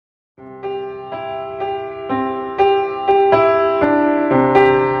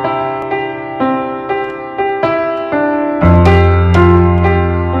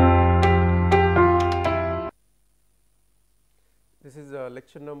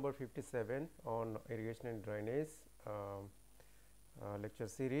lecture number 57 on irrigation and drainage lecture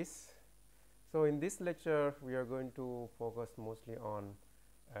series. So, in this lecture we are going to focus mostly on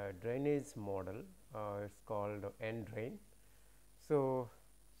drainage model. It is called N-drain. So,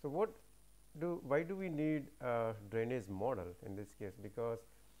 why do we need a drainage model in this case? Because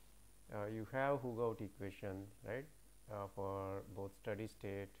you have Hoogout equation, right, for both steady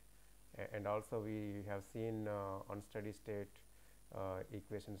state, and also we have seen on steady state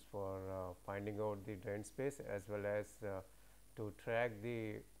equations for finding out the drain space, as well as to track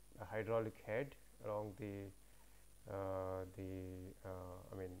the hydraulic head along the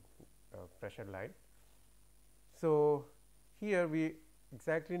pressure line. So, here we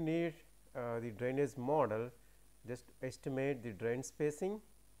exactly need the drainage model just to estimate the drain spacing,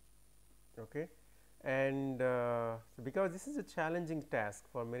 okay. And so because this is a challenging task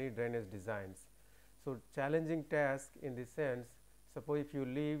for many drainage designs. So, challenging task in the sense, suppose if you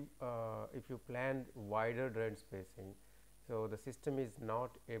if you plan wider drain spacing, so the system is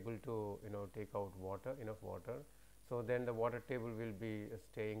not able to take out enough water. So, then the water table will be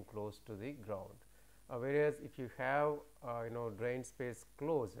staying close to the ground. Whereas, if you have drain space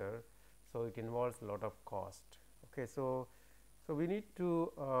closer, so it involves a lot of cost. Okay, so we need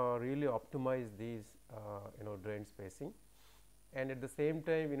to really optimize these drain spacing, and at the same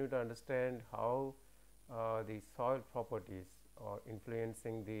time we need to understand how the soil properties are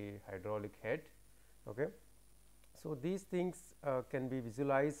influencing the hydraulic head. Okay. So, these things can be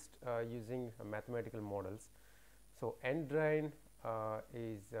visualized using mathematical models. So, N-drain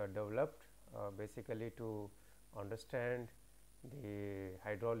is developed basically to understand the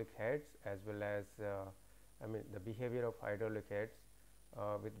hydraulic heads, as well as the behavior of hydraulic heads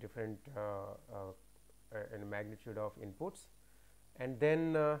with different magnitude of inputs. And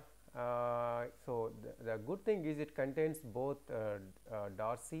then so the good thing is it contains both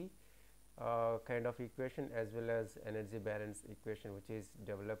Darcy kind of equation as well as energy balance equation, which is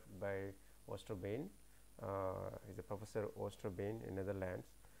developed by Oosterbeen. Is a Professor Oosterbeen in Netherlands.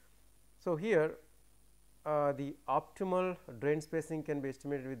 So, here the optimal drain spacing can be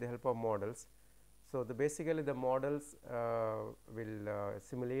estimated with the help of models. So, basically the models will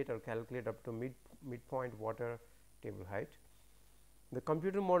simulate or calculate up to midpoint water table height. The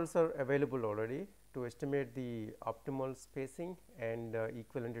computer models are available already to estimate the optimal spacing and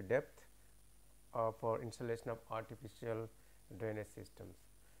equivalent depth for installation of artificial drainage systems.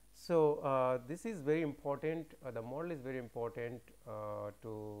 So, this is very important, the model is very important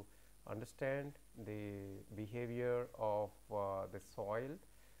to understand the behavior of the soil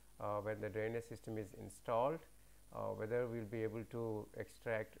when the drainage system is installed, whether we will be able to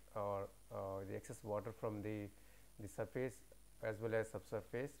extract the excess water from the surface as well as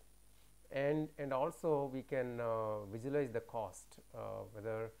subsurface, and also we can visualize the cost,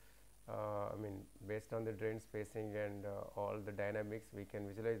 whether based on the drain spacing and all the dynamics, we can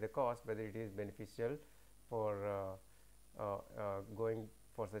visualize the cost, whether it is beneficial for going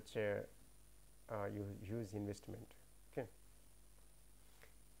for such a huge investment. Okay.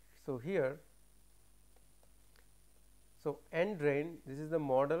 So, here, so N-drain, this is the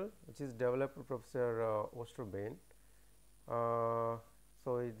model which is developed by Professor Oosterbeen.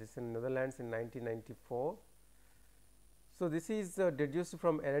 So, it is in Netherlands in 1994. So, this is deduced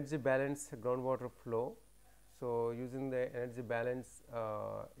from energy balance groundwater flow. So, using the energy balance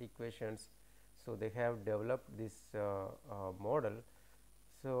equations, so they have developed this model.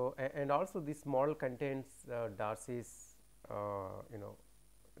 So, and also this model contains Darcy's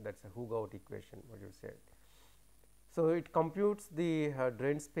that is a Hoogout equation, what you said. So, it computes the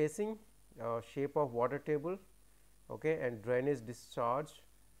drain spacing, shape of water table, okay, and drainage discharge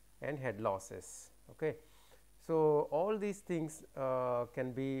and head losses. Okay. So, all these things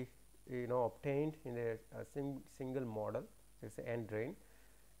can be obtained in a single model, it is N-drain,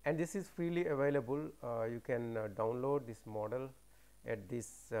 and this is freely available. You can download this model at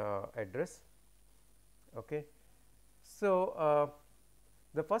this address. Okay. So,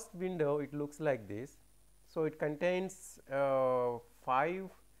 the first window, it looks like this. So, it contains 5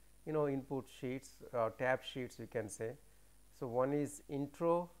 input sheets, tab sheets we can say. So, one is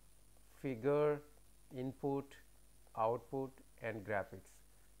intro, figure, input, output and graphics.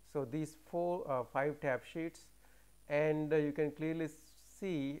 So, these 5 tab sheets, and you can clearly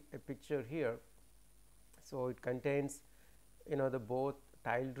see a picture here. So, it contains the both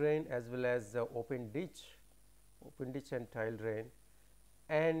tile drain as well as open ditch and tile drain,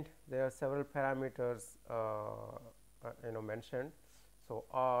 and there are several parameters mentioned. So,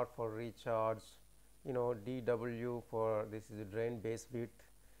 R for recharge, dW for this is the drain base width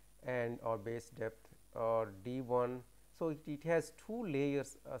and or base depth, or D1 so it has two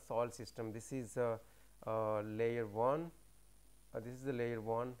layers soil system. This is layer 1, this is the layer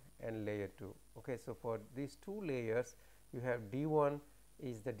 1 and layer 2. Okay, so for these two layers you have D1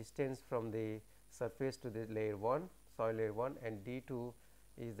 is the distance from the surface to the layer 1, soil layer 1, and D2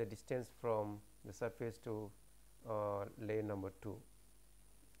 is the distance from the surface to layer number 2.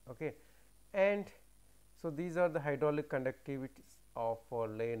 Okay, and so these are the hydraulic conductivities of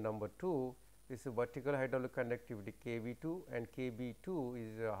layer number 2. This is vertical hydraulic conductivity Kv2 and Kb2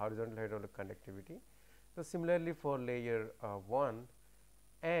 is horizontal hydraulic conductivity. So similarly for layer 1,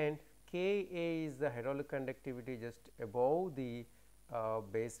 and Ka is the hydraulic conductivity just above the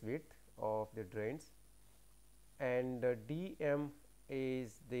base width of the drains, and Dm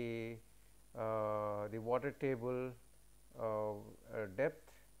is the water table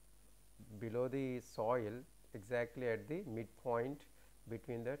depth below the soil exactly at the midpoint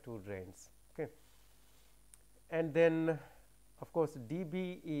between the two drains. Okay. And then of course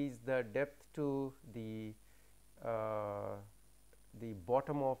dB is the depth to the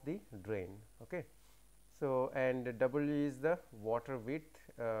bottom of the drain. Okay. So and W is the water width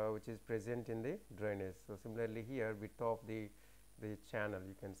which is present in the drainage. So similarly here width of the channel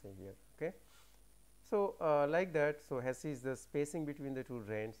you can say here. Okay. So like that, so S is the spacing between the two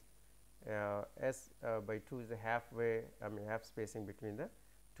drains, S by 2 is the halfway, half spacing between the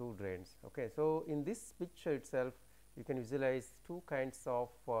two drains. Okay. So in this picture itself you can visualize two kinds of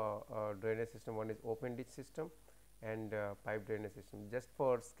drainage system. One is open ditch system and pipe drainage system. Just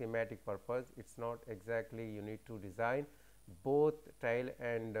for schematic purpose, it is not exactly you need to design both tile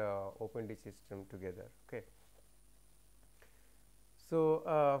and open ditch system together. Okay.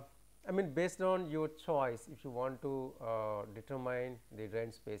 So based on your choice, if you want to determine the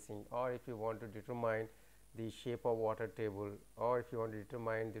drain spacing, or if you want to determine the shape of water table, or if you want to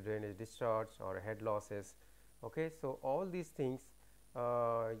determine the drainage discharge or head losses. Okay. So all these things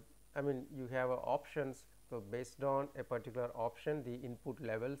you have options. So based on a particular option, the input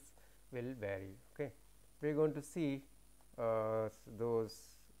levels will vary. Okay. We are going to see those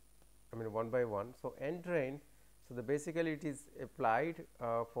one by one. So end drain, so the basically it is applied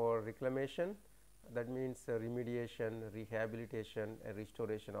for reclamation, that means remediation, rehabilitation and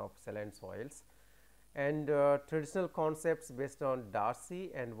restoration of saline soils, and traditional concepts based on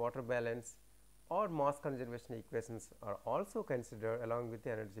Darcy and water balance or mass conservation equations are also considered along with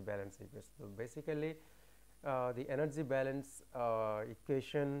the energy balance equation. So basically the energy balance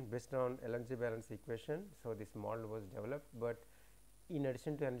equation based on energy balance equation. So this model was developed, but in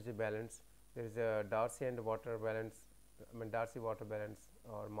addition to energy balance, there is a Darcy and water balance, Darcy water balance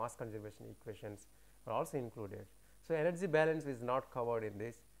or mass conservation equations are also included. So energy balance is not covered in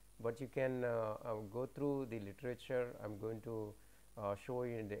this, but you can go through the literature. I am going to show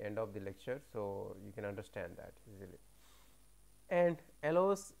you in the end of the lecture, so you can understand that easily. And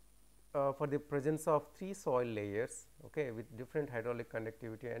allows for the presence of 3 soil layers, okay, with different hydraulic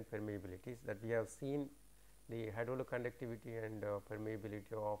conductivity and permeabilities, that we have seen the hydraulic conductivity and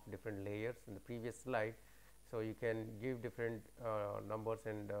permeability of different layers in the previous slide. So you can give different numbers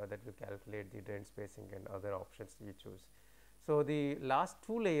and that will calculate the drain spacing and other options you choose. So the last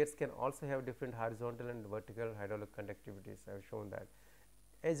 2 layers can also have different horizontal and vertical hydraulic conductivities. I have shown that.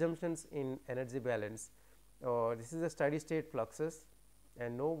 Assumptions in energy balance, this is a steady state fluxes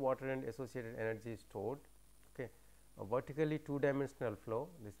and no water and associated energy is stored. Okay. A vertically 2-dimensional flow,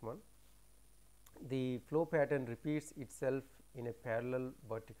 this one. The flow pattern repeats itself in a parallel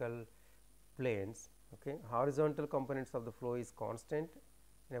vertical planes. Okay. Horizontal components of the flow is constant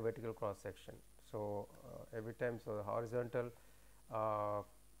in a vertical cross section. So every time, so the horizontal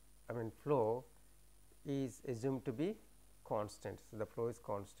flow is assumed to be constant. So the flow is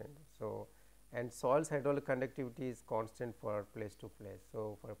constant. So and soil's hydraulic conductivity is constant for place to place.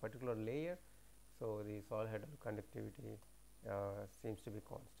 So for a particular layer, so the soil hydraulic conductivity seems to be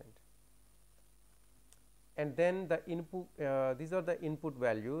constant. And then the input, these are the input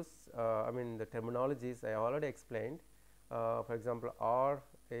values, the terminologies I already explained. For example, R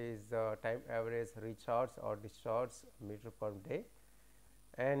is time average recharge or discharge meter per day,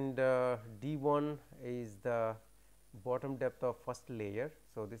 and D1 is the bottom depth of first layer.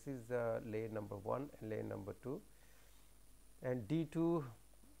 So this is layer number 1 and layer number 2, and D2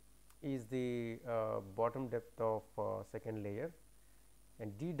 is the bottom depth of second layer,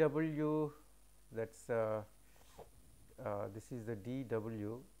 and DW, that's this is the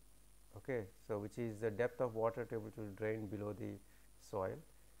DW. Okay. So which is the depth of water table which will drain below the soil.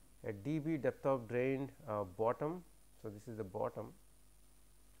 At DB, depth of drain bottom. So this is the bottom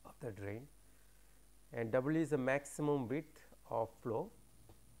of the drain, and W is the maximum width of flow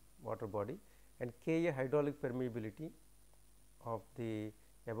water body, and Ka hydraulic permeability of the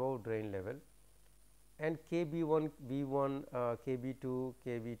above drain level, and KB1, B1, KB2,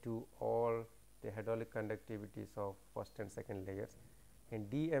 KB2 all the hydraulic conductivities of first and second layers, and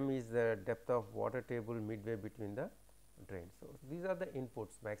dm is the depth of water table midway between the drain. So, these are the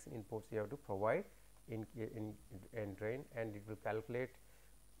inputs, maximum inputs you have to provide in drain, and it will calculate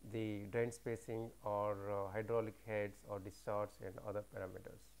the drain spacing or hydraulic heads or discharge and other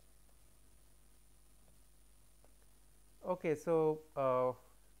parameters. Okay, so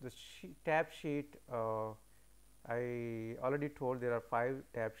the tab sheet, I already told there are 5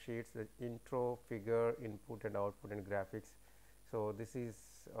 tab sheets: the intro, figure, input and output, and graphics. So, this is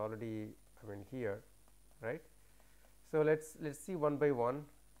already, I mean, here, right. So, let's see one by one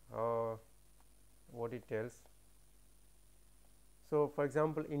what it tells. So, for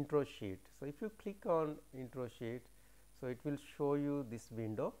example, intro sheet. So, if you click on intro sheet, so it will show you this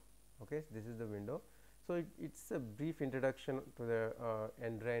window. Okay, this is the window. So, it's a brief introduction to the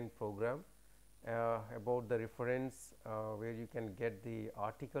nDrain program, about the reference where you can get the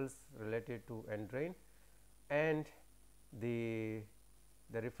articles related to nDrain, and the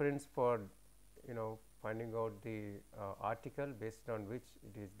reference for finding out the article based on which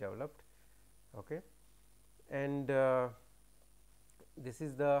it is developed. Okay, and this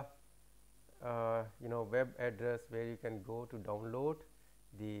is the web address where you can go to download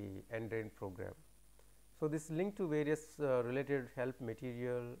the nDrain program. So, this link to various related help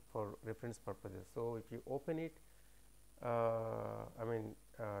material for reference purposes. So, if you open it, I mean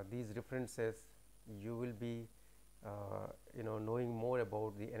these references, you will be knowing more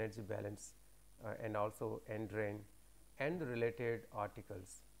about the energy balance and also nDrain and the related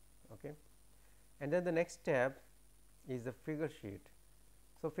articles. Okay. And then the next tab is the figure sheet.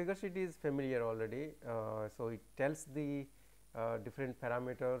 So, figure sheet is familiar already. So, it tells the different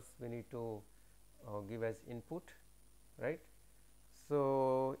parameters we need to give as input, right.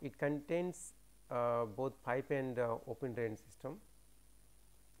 So, it contains both pipe and open drain system,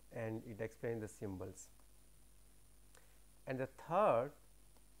 and it explains the symbols. And the third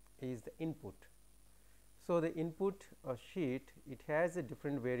is the input. So, the input sheet, it has a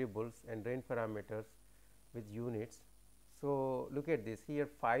different variables and drain parameters with units. So, look at this here: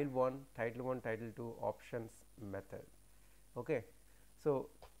 file 1, title 1, title 2, options, method. Okay. So,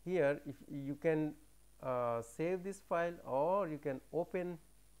 here if you can save this file, or you can open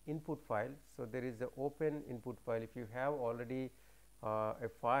input file. So, there is a open input file. If you have already a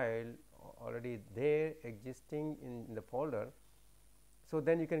file already there existing in the folder, so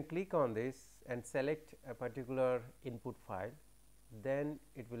then you can click on this and select a particular input file. Then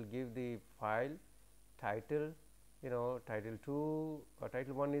it will give the file title, title 2 or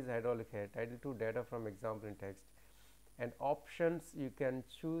title 1 is hydraulic head, title 2 data from example in text, and options you can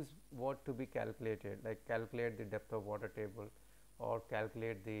choose what to be calculated, like calculate the depth of water table, or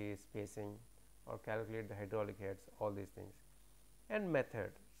calculate the spacing, or calculate the hydraulic heads, all these things. And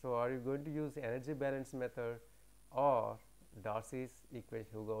method. So, are you going to use energy balance method or Darcy's equation,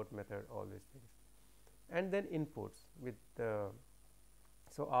 Hoogout method, all these things. And then inputs with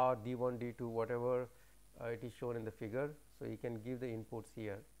so R, D1, D2, whatever it is shown in the figure. So, you can give the inputs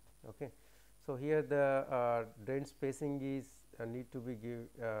here. Okay. So, here the drain spacing is need to be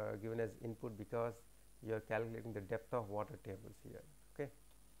given as input, because you are calculating the depth of water tables here. Okay.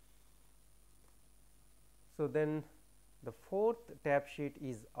 So, then the fourth tab sheet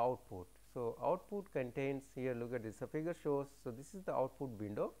is output. So, output contains, here look at this, the figure shows. So, this is the output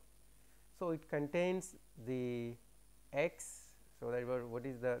window. So, it contains the x. So, what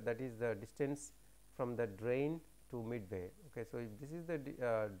is that is the distance from the drain to midway. Okay. So, if this is the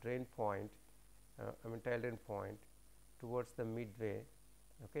drain point, I mean tail drain point towards the midway.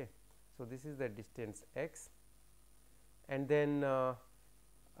 Okay. So, this is the distance x, and then the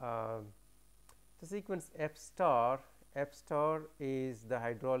sequence f star. F star is the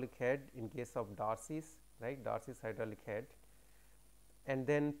hydraulic head in case of Darcy's, right, Darcy's hydraulic head, and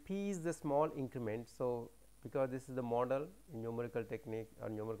then P is the small increment. So, because this is the model in numerical technique or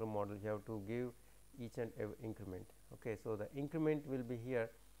numerical model, you have to give each and every increment. Okay. So, the increment will be here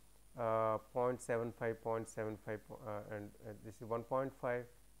 0.75, 0.75 and this is 1.5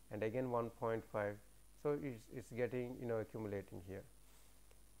 and again 1.5. So, it's getting accumulating here,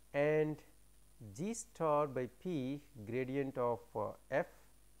 and G star by P gradient of F.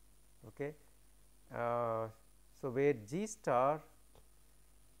 Okay. So, where G star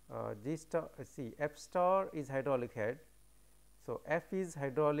see F star is hydraulic head. So, F is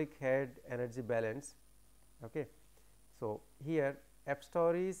hydraulic head energy balance. Okay. So, here F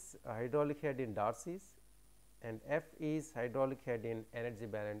star is hydraulic head in Darcy's, and F is hydraulic head in energy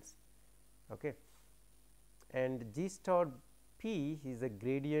balance. Okay. And G star P is a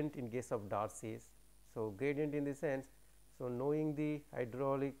gradient in case of Darcy's. So, gradient in the sense, so knowing the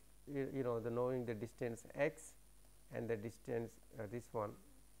hydraulic, knowing the distance x and the distance this one,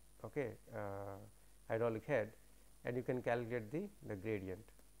 okay, hydraulic head, and you can calculate the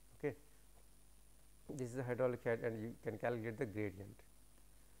gradient. Okay, this is the hydraulic head and you can calculate the gradient.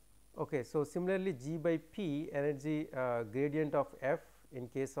 Okay, so similarly G by P energy gradient of F in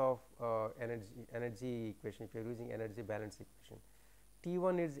case of energy equation, if you are using energy balance equation.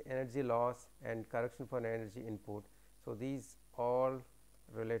 T1 is energy loss and correction for energy input. So, these all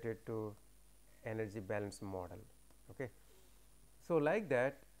related to energy balance model. Okay. So, like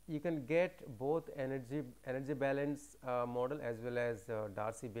that you can get both energy balance model as well as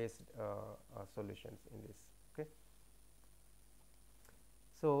Darcy based solutions in this. Okay.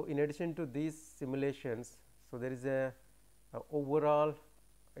 So, in addition to these simulations, so there is a overall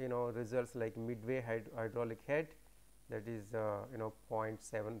results like midway hydraulic head, that is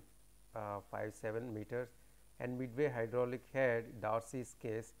 0.757 meters, and midway hydraulic head Darcy's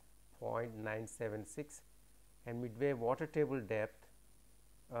case 0.976, and midway water table depth,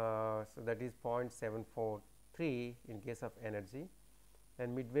 so that is 0.743 in case of energy,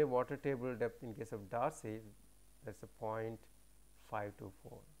 and midway water table depth in case of Darcy, that is a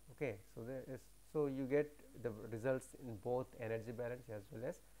 0.524. Okay. So, there is, so you get the results in both energy balance as well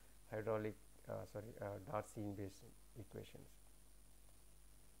as hydraulic Darcy based equations.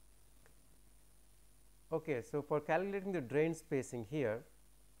 Okay. So, for calculating the drain spacing here,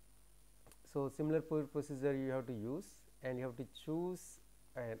 so similar procedure you have to use, and you have to choose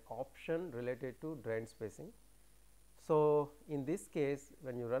an option related to drain spacing. So, in this case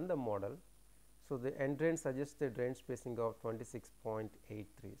when you run the model, so the end drain suggests a drain spacing of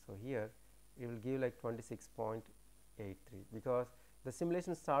 26.83. So, here it will give like 26.83, because the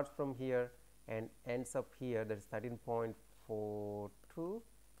simulation starts from here and ends up here, that is 13.42.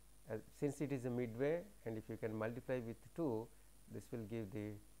 Since it is a midway, and if you can multiply with 2, this will give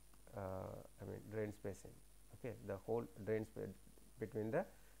the drain spacing. Okay, the whole drain space between the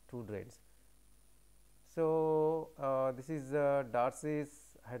two drains. So, this is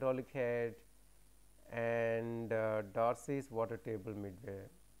Darcy's hydraulic head and Darcy's water table midway,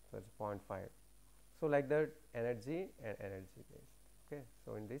 so it is 0.5. So, like that energy and energy base. Okay.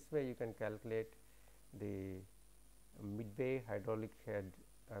 So, in this way you can calculate the midway hydraulic head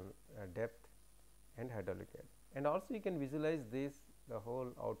depth and hydraulic head, and also you can visualize this the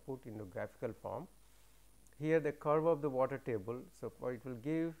whole output in the graphical form. Here the curve of the water table, so for it will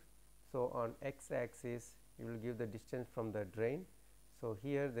give, so on x axis you will give the distance from the drain. So,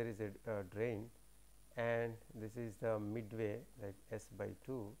 here there is a drain, and this is the midway, like S by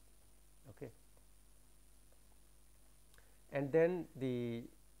 2. Okay. And then the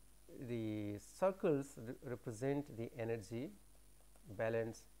circles represent the energy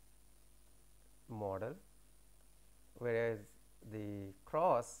balance model, whereas the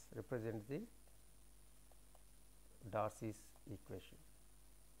cross represents the Darcy's equation.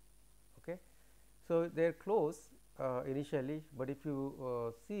 Okay. So, they are close initially, but if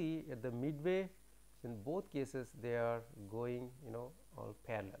you see at the midway, in both cases they are going all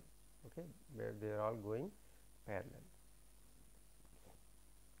parallel. Okay, where they are all going parallel.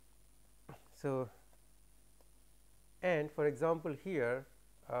 So, and for example, here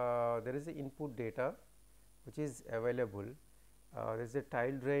there is a input data which is available. There is a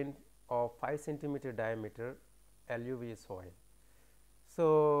tile drain of 5 centimeter diameter alluvial soil.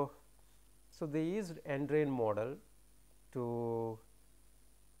 So, they used end drain model to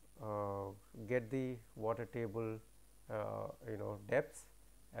get the water table depths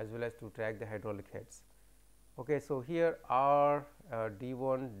as well as to track the hydraulic heads. Okay, so here R,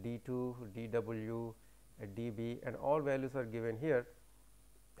 D1, D2, DW, DB, and all values are given here,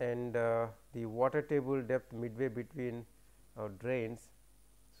 and the water table depth midway between drains,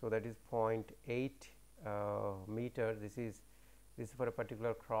 so that is 0.8 meter. This is for a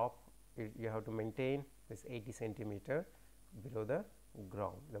particular crop. You have to maintain this 80 centimeter below the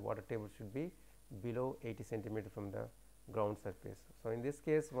ground. The water table should be below 80 centimeter from the ground surface. So, in this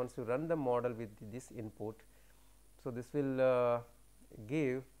case, once you run the model with this input, so this will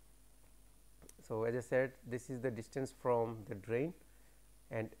give. So, as I said, this is the distance from the drain,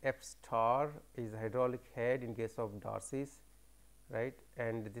 and F star is the hydraulic head in case of Darcy's, right,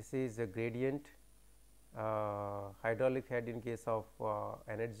 and this is a gradient hydraulic head in case of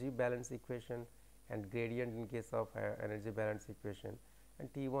energy balance equation, and gradient in case of energy balance equation,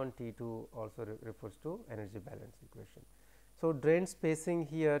 and T1, T2 also refers to energy balance equation. So, drain spacing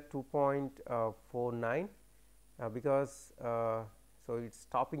here 2.49 because So, it is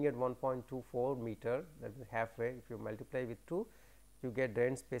stopping at 1.24 meter, that is halfway. If you multiply with 2, you get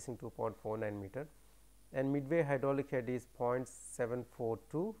drain spacing 2.49 meter, and midway hydraulic head is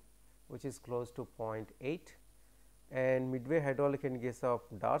 0.742, which is close to 0.8, and midway hydraulic head in case of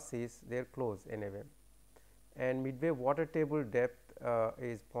Darcy's, they are close in mm, and midway water table depth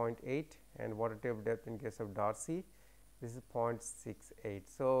is 0.8, and water table depth in case of Darcy, this is 0.68.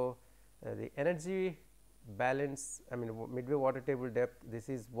 So, the energy balance, I mean midway water table depth, this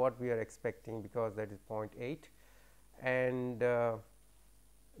is what we are expecting, because that is 0.8, and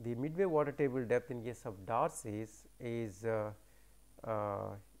the midway water table depth in case of Darcy's is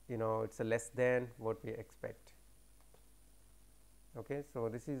you know, it is less than what we expect. Okay. So,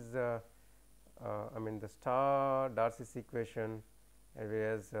 this is I mean the star Darcy's equation,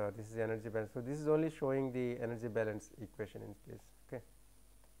 whereas this is energy balance. So, this is only showing the energy balance equation in this. Okay.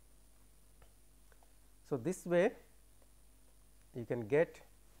 So, this way you can get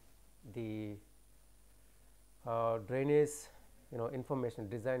the drainage, you know, information,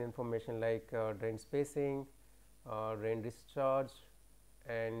 design information like drain spacing, drain discharge,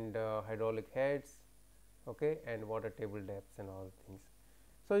 and hydraulic heads, okay, and water table depths and all things.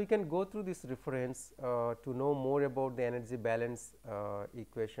 So, you can go through this reference to know more about the energy balance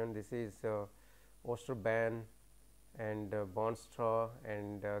equation. This is Osterban and Bonstra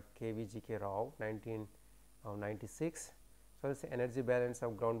and KVGK Rao 1996. So, this is energy balance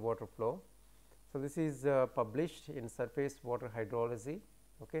of groundwater flow. So, this is published in Surface Water Hydrology,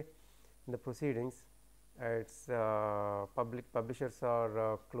 okay, in the proceedings. Its publishers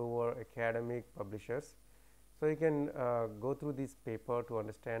are Clover Academic Publishers. So, you can go through this paper to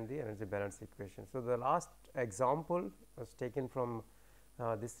understand the energy balance equation. So, the last example was taken from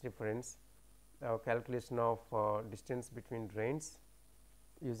this reference, calculation of distance between drains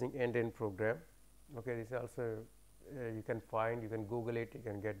using end-to-end program. Okay, this also you can find, you can Google it, you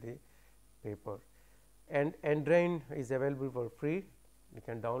can get the paper. And end drain is available for free, you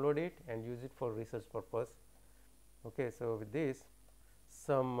can download it and use it for research purpose. Okay, so, with this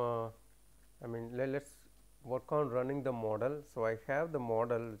some I mean let us work on running the model. So, I have the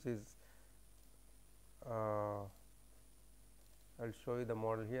model, which is I will show you the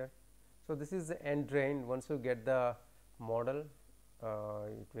model here. So, this is the end drain. Once you get the model,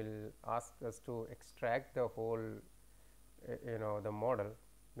 it will ask us to extract the whole you know the model.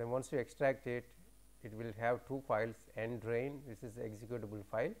 Then once you extract it, it will have two files, end drain, this is the executable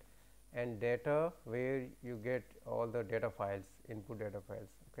file, and data, where you get all the data files, input data files.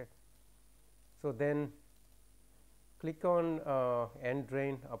 Okay. So, then click on end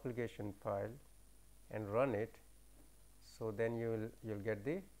drain application file and run it. So, then you will get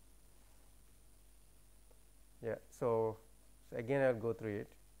the So, again I will go through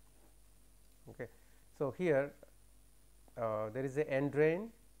it. Okay. So, here there is a end drain.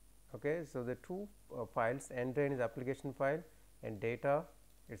 Okay. So, the two files, end drain is application file and data,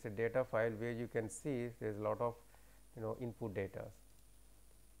 it is a data file where you can see there is a lot of input data.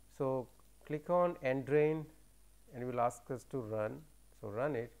 So, click on end drain and will ask us to run. So,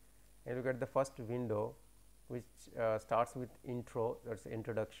 run it and you get the first window, which starts with intro, that is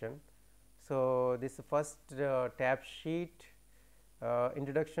introduction. So, this first tab sheet,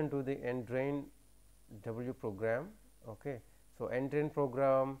 introduction to the end drain W program. Okay. So, end drain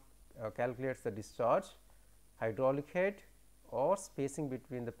program calculates the discharge, hydraulic head or spacing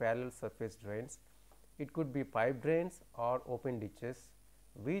between the parallel surface drains. It could be pipe drains or open ditches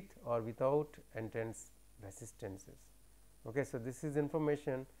with or without entrance resistances. Okay. So, this is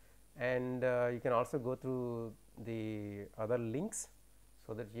information, and you can also go through the other links,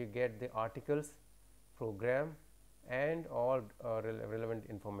 so that you get the articles, program and all relevant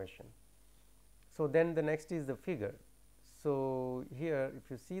information. So, then the next is the figure. So, here if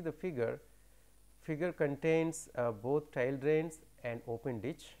you see the figure contains both tile drains and open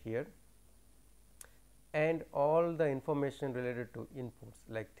ditch here, and all the information related to inputs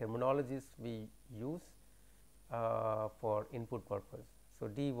like terminologies we use for input purpose. So,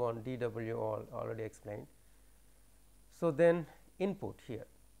 D1, DW all already explained. So, then input here.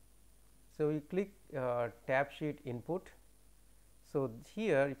 So, you click tab sheet input. So,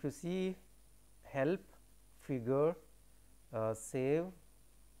 here if you see help, figure, save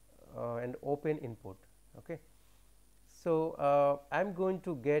and open input. Okay. So, I am going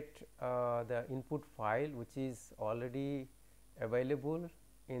to get the input file, which is already available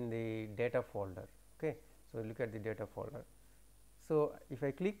in the data folder. Okay. So, look at the data folder. So, if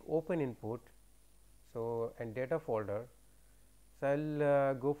I click open input, so and data folder, so I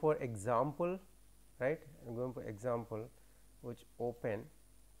will go for example, right. I am going for example, which open.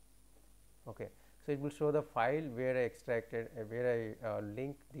 Okay. So, it will show the file where I extracted where I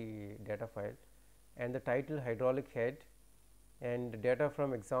linked the data file, and the title hydraulic head and data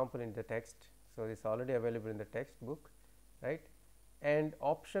from example in the text. So, it is already available in the textbook, right, and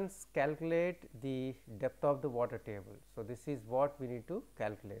options calculate the depth of the water table. So, this is what we need to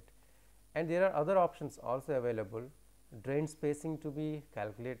calculate, and there are other options also available. Drain spacing to be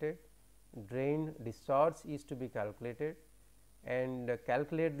calculated, drain discharge is to be calculated, and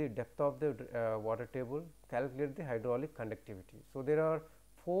calculate the depth of the water table, calculate the hydraulic conductivity. So, there are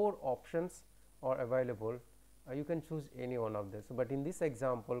 4 options are available. You can choose any one of this, but in this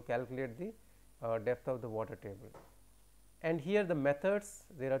example calculate the depth of the water table. And here the methods,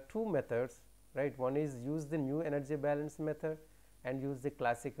 there are 2 methods, right. One is use the new energy balance method and use the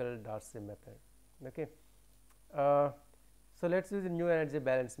classical Darcy method. Okay. So, let us use the new energy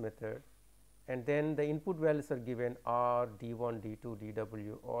balance method, and then the input values are given R, D1, D2,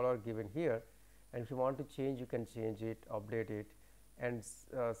 DW, all are given here, and if you want to change, you can change it, update it, and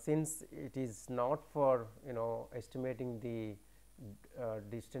since it is not for estimating the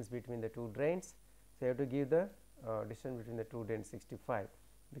distance between the 2 drains, so you have to give the distance between the 2 drains 65,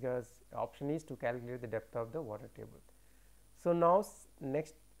 because option is to calculate the depth of the water table. So, now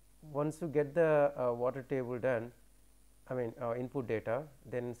next, once you get the water table done, input data,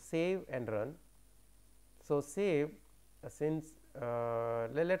 then save and run. So, save since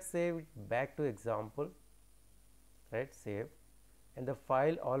let us save it back to example, right, save, and the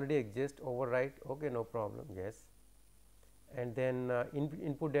file already exists, overwrite, okay, no problem, yes, and then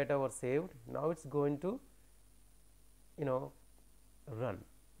input data was saved. Now, it is going to run,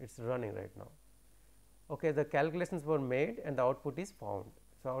 it is running right now. Okay, the calculations were made and the output is found.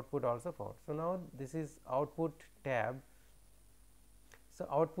 So, output also found. So, now this is output tab. So,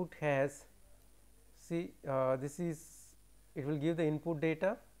 output has, see, this is, it will give the input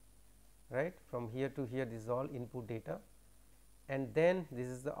data, right, from here to here, this is all input data, and then this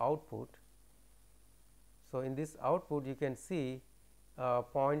is the output. So, in this output you can see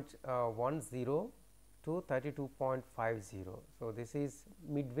 0.10 to 32.50. So, this is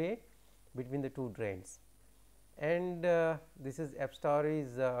midway between the 2 drains, and this is F star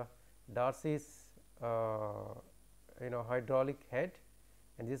is Darcy's hydraulic head,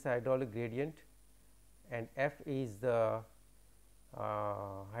 and this is hydraulic gradient, and F is the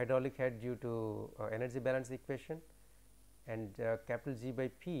hydraulic head due to energy balance equation, and capital G by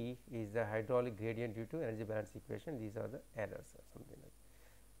P is the hydraulic gradient due to energy balance equation. These are the errors or something like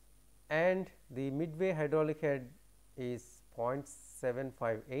that. And the midway hydraulic head is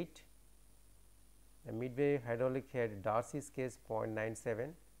 0.758, the midway hydraulic head Darcy's case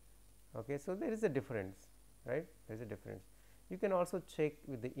 0.97. Okay, so there is a difference, right, there is a difference. You can also check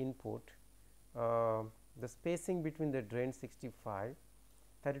with the input the spacing between the drain 65,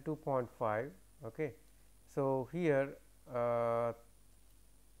 32.5. Okay, so here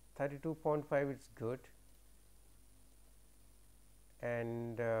 32.5 is good,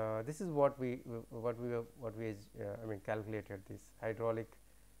 and this is what we calculated, this hydraulic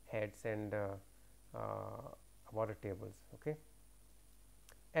heads and water tables. Okay,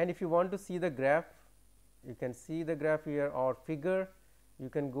 and if you want to see the graph, you can see the graph here, or figure, you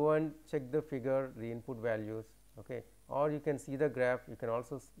can go and check the figure, the input values. Okay, or you can see the graph, you can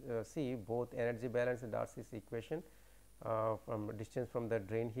also see both energy balance and Darcy's equation from distance from the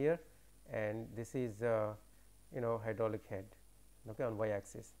drain here, and this is hydraulic head, okay, on y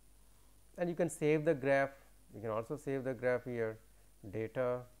axis, and you can save the graph. You can also save the graph here,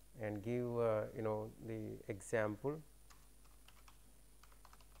 data, and give the example,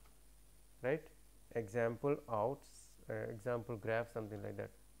 right, example outs, example graph, something like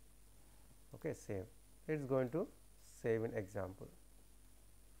that. Okay, save, it is going to save an example.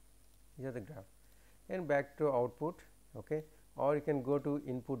 Here is the graph, and back to output. Okay, or you can go to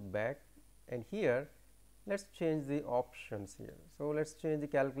input back, and here let us change the options here. So, let us change the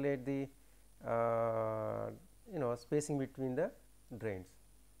calculate the spacing between the drains.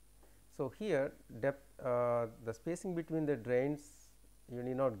 So, here depth, the spacing between the drains you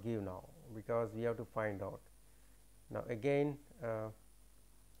need not give now, because we have to find out. Now, again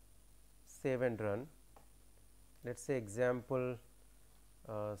save and run. Let us say example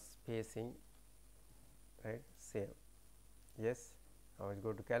spacing, right, save, yes. Now, let us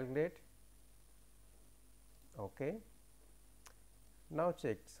go to calculate. Okay. Now,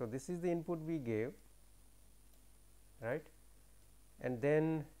 check. So, this is the input we gave, right, and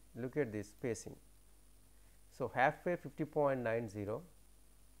then look at this spacing. So, halfway 50.90,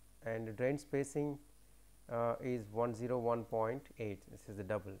 and drain spacing is 101.8, this is the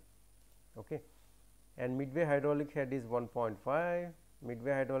double. Okay, and midway hydraulic head is 1.5,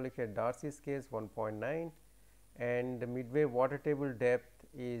 midway hydraulic at Darcy's case 1.9, and the midway water table depth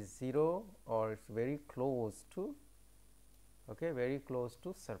is 0 or it's very close to, okay, very close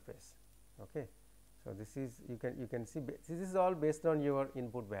to surface. Okay. So, this is you can see this is all based on your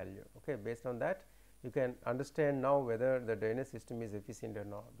input value. Okay. Based on that you can understand now whether the drainage system is efficient or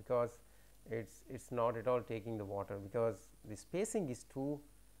not, because it's not at all taking the water, because the spacing is too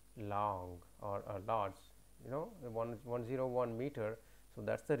long or large, 101 meter. So,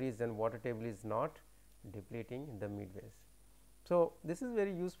 that is the reason water table is not depleting the midways. So, this is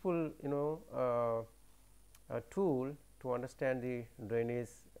very useful tool to understand the drainage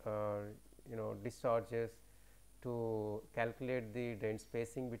discharges, to calculate the drain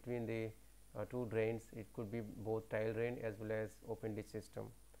spacing between the two drains. It could be both tile drain as well as open ditch system,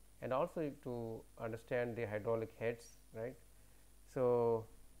 and also to understand the hydraulic heads, right. So,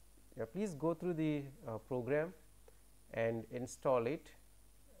 yeah, please go through the program and install it,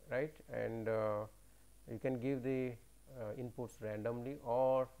 right, and you can give the inputs randomly,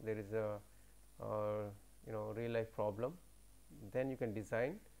 or there is a real life problem, then you can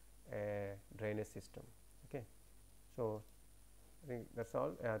design a drainage system. Okay. So, I think that is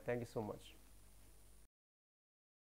all. Thank you so much.